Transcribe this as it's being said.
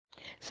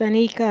So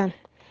Nika,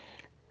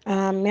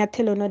 me I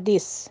tell you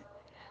this.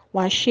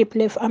 One ship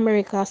left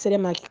America, so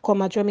them a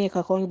come a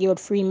Jamaica come give out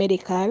free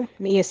medical.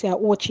 Me you say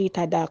a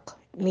cheetah doc.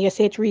 Me you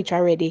say it reach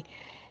already.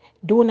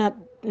 Do not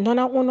none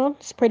of uno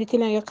spread it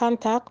in your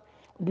contact.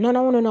 None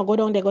of uno no go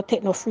down there go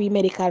take no free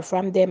medical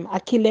from them. I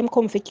kill them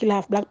come for kill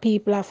off black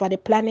people off of the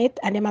planet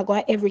and them a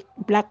go every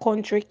black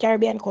country,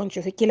 Caribbean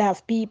country for kill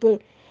off people.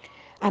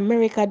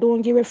 America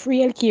don't give a free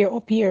health care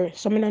up here.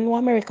 So I don't know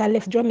America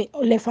left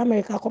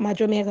America come to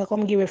Jamaica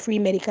come give a free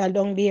medical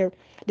down there.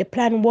 The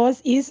plan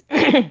is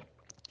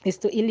is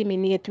to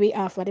eliminate we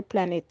off of the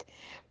planet.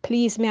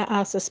 Please, may I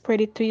ask to spread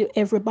it to you,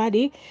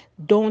 everybody.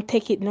 Don't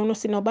take it. No, no,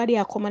 see nobody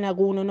I come and I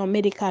go no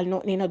medical,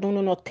 nothing. No,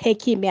 don't no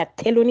take it. Me I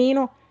tell you.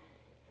 You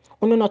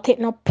no take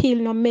no pill,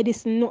 no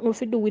medicine, nothing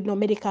to do with no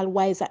medical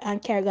wise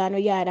and carry on no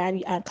yard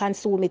and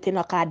consume it,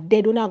 cause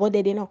dead you not go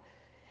dead.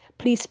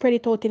 Please spread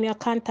it out in your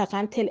contact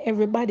and tell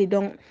everybody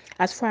don't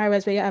as far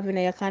as where you have in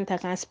your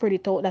contact and spread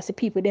it out. That's the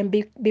people then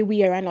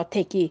beware and not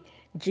take it.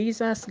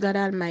 Jesus God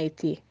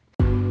Almighty.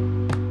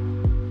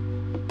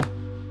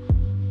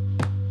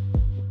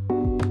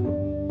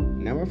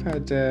 Now I've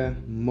had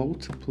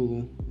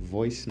multiple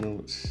voice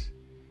notes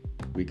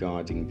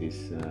regarding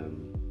this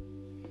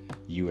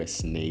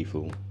US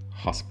naval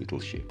hospital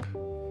ship.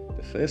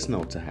 The first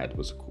note I had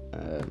was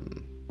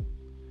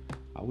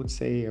I would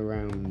say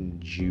around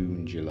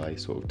June, July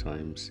sort of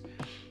times,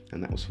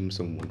 and that was from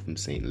someone from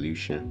St.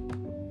 Lucia.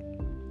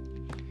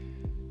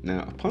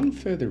 Now, upon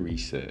further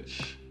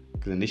research,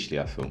 because initially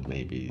I thought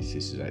maybe this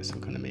is like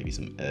some kind of maybe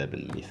some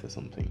urban myth or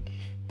something,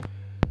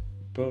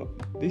 but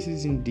this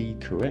is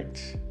indeed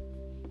correct.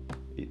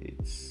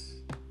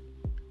 It's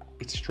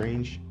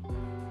strange.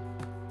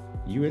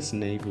 U.S.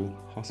 naval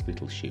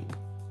hospital ship,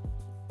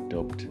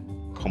 dubbed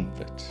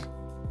Comfort,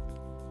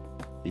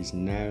 is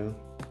now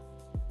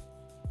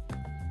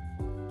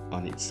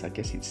on its, I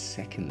guess its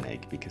second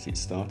leg, because it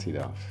started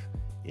off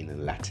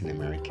in Latin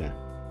America.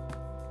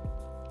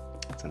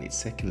 It's on its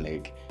second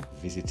leg,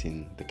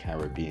 visiting the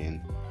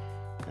Caribbean.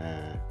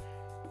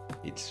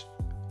 It's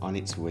on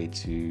its way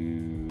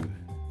to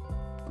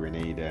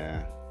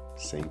Grenada,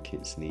 St.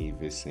 Kitts,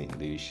 Nevis, St.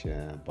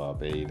 Lucia,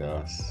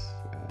 Barbados,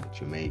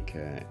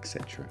 Jamaica,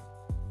 etc.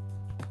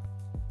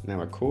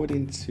 Now,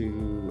 according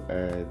to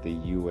the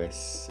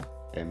US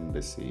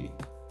Embassy.gov,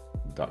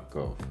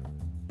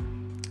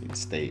 it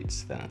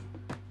states that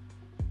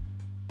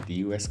the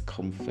US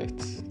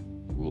Comfort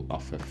will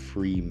offer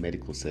free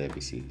medical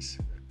services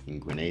in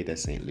Grenada,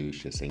 St.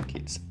 Lucia, St.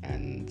 Kitts,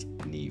 and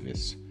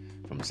Nevis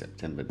from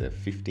September the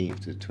 15th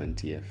to the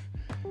 20th,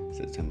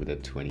 September the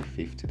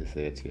 25th to the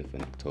 30th,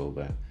 and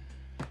October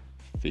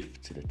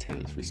 5th to the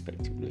 10th,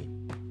 respectively.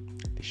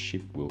 The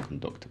ship will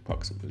conduct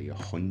approximately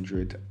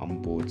 100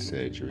 onboard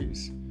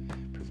surgeries,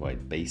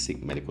 provide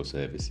basic medical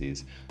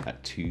services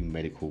at 2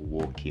 medical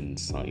walk-in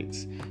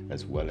sites,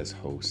 as well as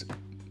host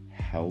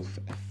health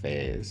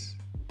affairs,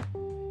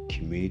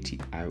 community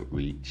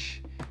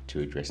outreach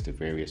to address the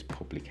various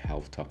public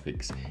health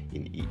topics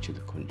in each of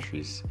the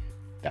countries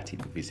that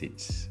it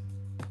visits.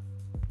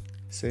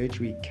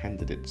 Surgery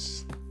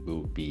candidates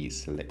will be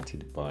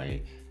selected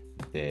by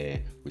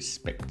their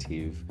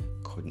respective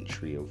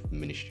country of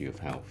Ministry of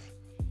Health.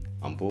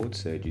 Onboard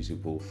surgeries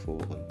will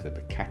fall under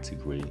the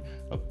category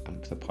of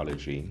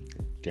anthropology,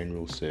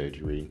 general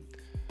surgery,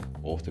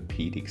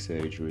 orthopedic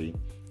surgery,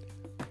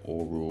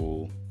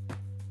 oral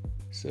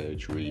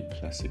surgery,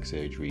 plastic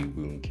surgery,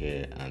 wound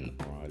care, and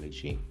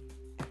urology.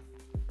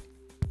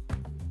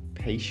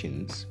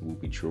 Patients will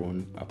be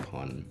drawn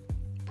upon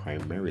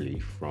primarily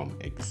from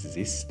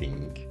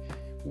existing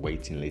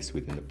waiting lists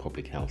within the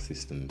public health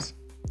systems.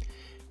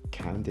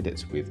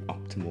 Candidates with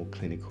optimal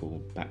clinical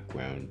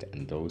background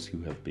and those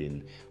who have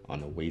been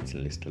on a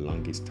waiting list the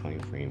longest time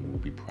frame will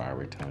be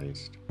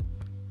prioritized.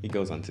 It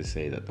goes on to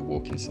say that the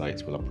walk-in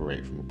sites will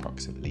operate from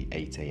approximately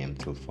 8 a.m.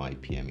 till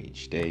 5 p.m.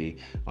 each day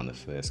on a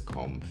first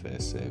come,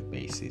 first served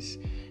basis.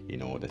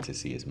 In order to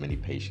see as many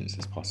patients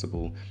as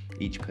possible,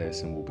 each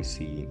person will be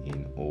seen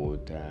in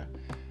order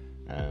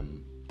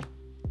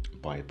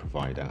by a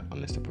provider,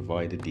 unless the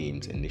provider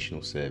deems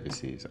additional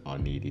services are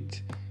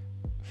needed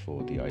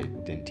for the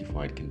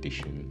identified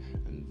condition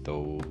and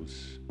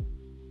those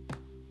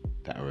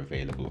that are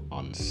available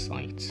on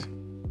site.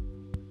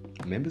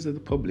 Members of the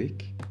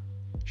public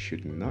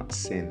should not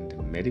send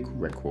medical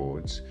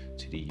records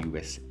to the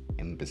US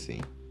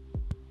Embassy.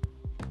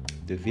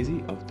 The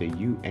visit of the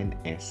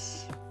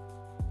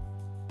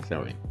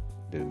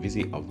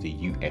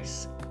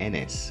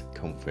USNS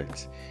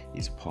Comfort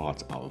is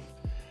part of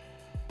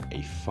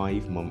a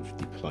 5-month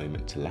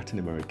deployment to Latin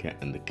America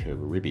and the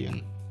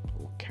Caribbean,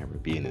 or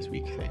Caribbean as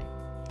we say,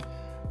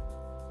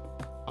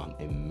 on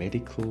a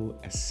medical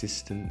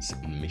assistance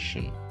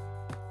mission.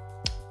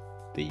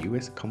 The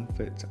US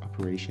Comfort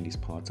operation is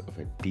part of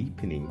a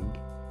deepening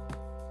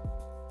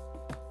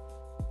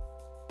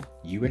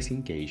US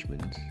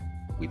engagement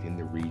within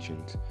the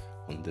region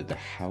under the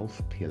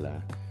health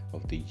pillar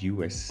of the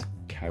US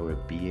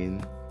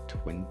Caribbean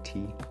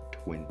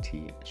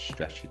 2020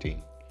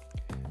 strategy.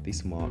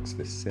 This marks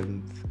the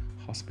 7th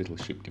hospital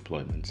ship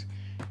deployment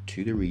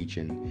to the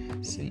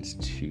region since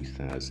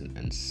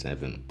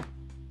 2007.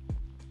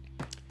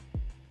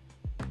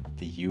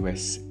 The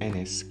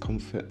USNS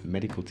Comfort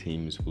medical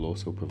teams will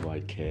also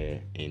provide care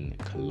in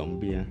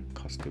Colombia,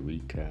 Costa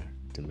Rica,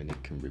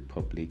 Dominican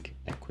Republic,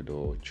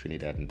 Ecuador,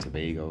 Trinidad and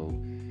Tobago,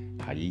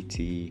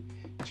 Haiti,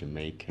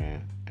 Jamaica,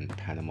 and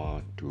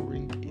Panama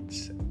during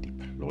its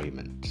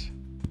deployment.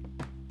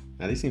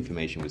 Now, this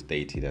information was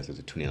dated as of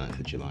the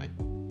 29th of July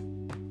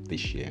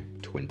this year,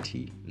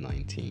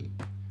 2019.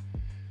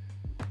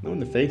 Now, on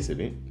the face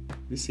of it,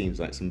 this seems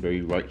like some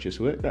very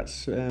righteous work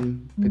that's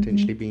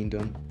potentially being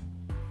done.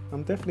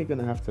 I'm definitely going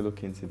to have to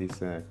look into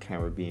this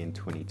Caribbean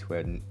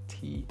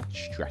 2020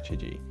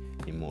 strategy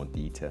in more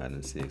detail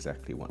and see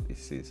exactly what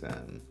this is,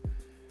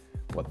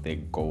 what their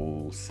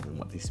goals and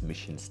what this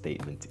mission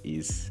statement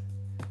is.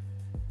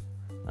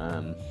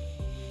 As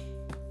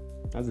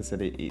I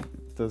said,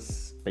 it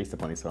does, based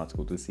upon this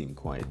article, does seem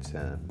quite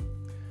a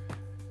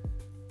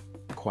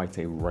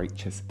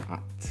righteous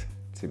act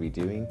to be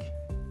doing.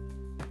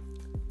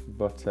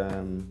 But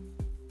I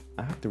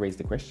have to raise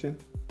the question: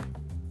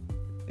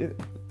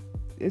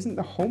 isn't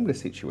the homeless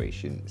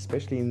situation,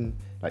 especially in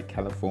like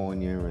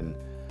California and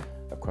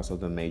across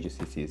other major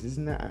cities,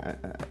 isn't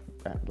that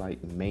at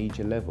like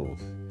major levels?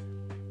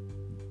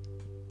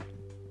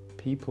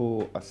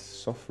 People are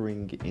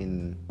suffering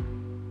in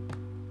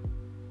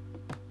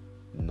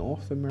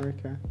North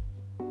America,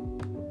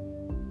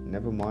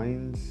 never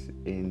mind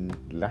in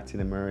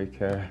Latin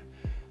America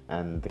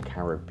and the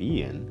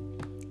Caribbean.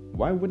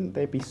 Why wouldn't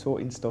they be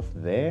sorting stuff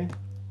there?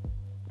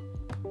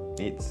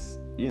 It's,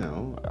 you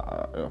know,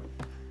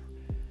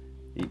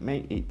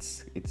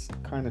 it's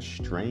kind of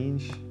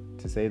strange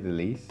to say the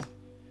least.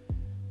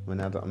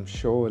 When I'm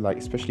sure, like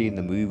especially in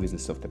the movies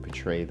and stuff, they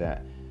portray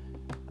that.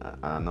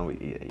 I know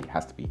it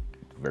has to be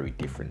very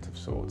different of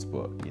sorts,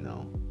 but you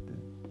know,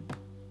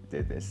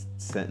 there's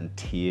certain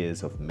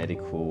tiers of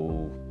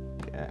medical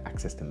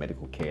access to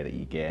medical care that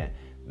you get: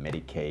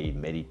 Medicaid,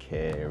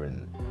 Medicare,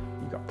 and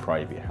you got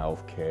private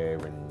health care,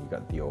 and you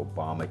got the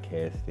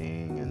Obamacare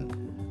thing, and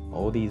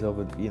all these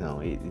other, you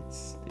know,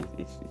 it's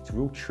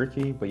real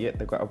tricky. But yet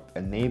they've got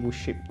a naval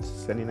ship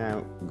sending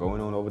out,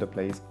 going all over the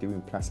place,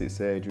 doing plastic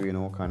surgery and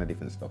all kind of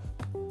different stuff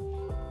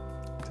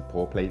to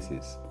poor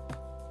places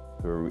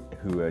who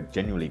are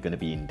genuinely going to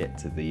be in debt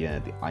to the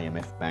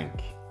IMF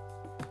bank.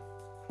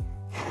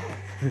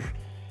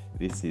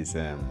 This is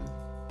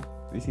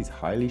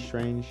highly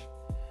strange,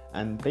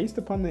 and based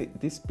upon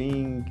this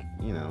being,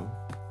 you know,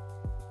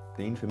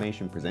 the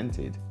information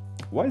presented,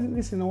 why isn't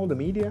this in all the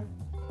media?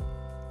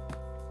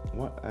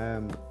 What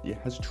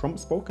has Trump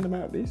spoken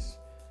about this?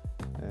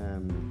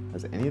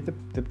 Has any of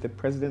the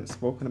presidents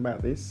spoken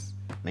about this?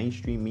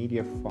 Mainstream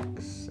media,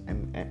 Fox,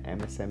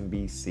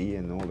 MSNBC,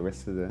 and all the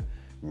rest of the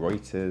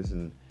Reuters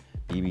and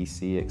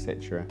BBC,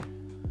 etc.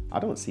 I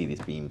don't see this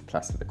being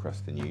plastered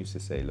across the news to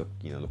say, look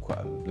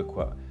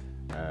what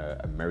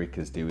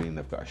America's doing.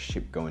 They've got a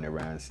ship going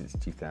around since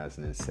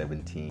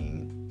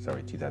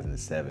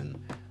 2007,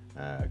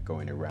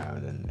 going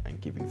around and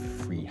giving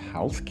free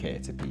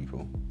healthcare to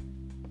people.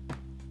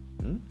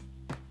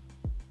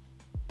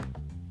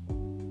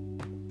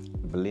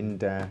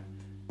 Melinda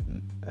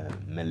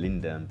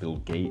and Bill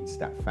Gates,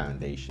 that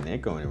foundation, they're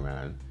going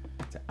around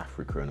to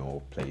Africa and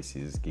all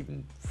places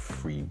giving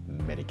free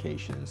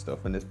medication and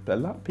stuff. And there's a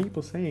lot of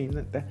people saying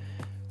that,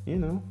 you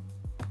know,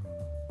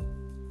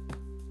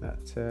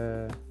 that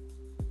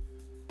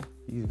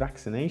these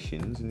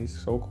vaccinations and this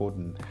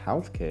so-called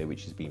healthcare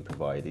which is being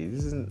provided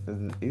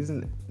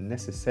isn't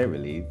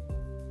necessarily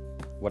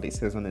what it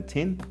says on the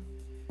tin.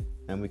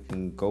 And we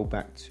can go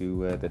back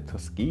to the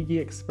Tuskegee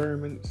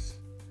experiments.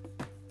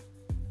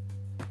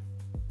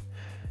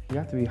 You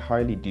have to be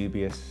highly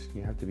dubious.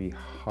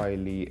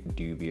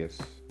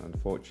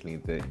 Unfortunately,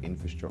 the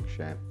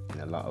infrastructure in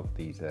a lot of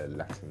these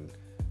Latin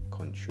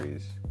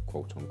countries,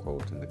 quote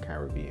unquote, in the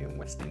Caribbean,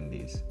 West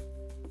Indies,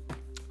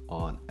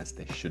 aren't as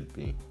they should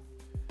be.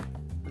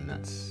 And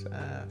that's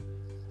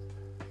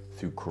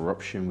through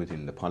corruption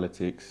within the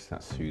politics.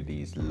 That's through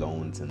these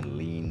loans and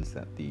liens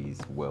that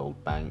these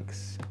world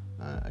banks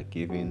are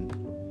giving.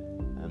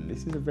 And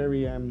this is a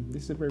very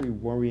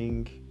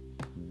worrying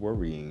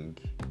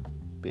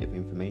bit of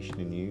information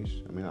and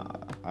news. I mean,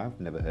 I've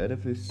never heard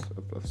of this,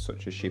 of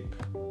such a ship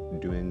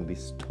doing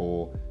this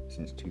tour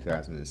since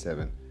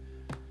 2007.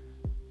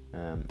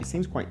 It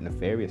seems quite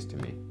nefarious to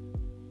me.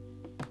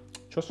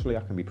 Trustfully,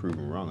 I can be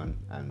proven wrong,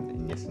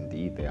 and yes,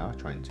 indeed, they are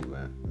trying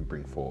to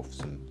bring forth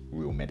some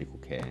real medical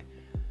care.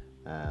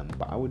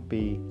 But I would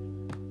be,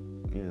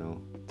 you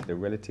know, to the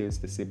relatives,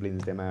 the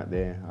siblings, them out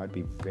there, I'd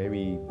be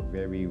very,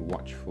 very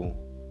watchful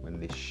when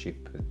this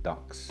ship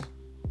docks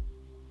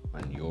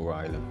on your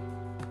island.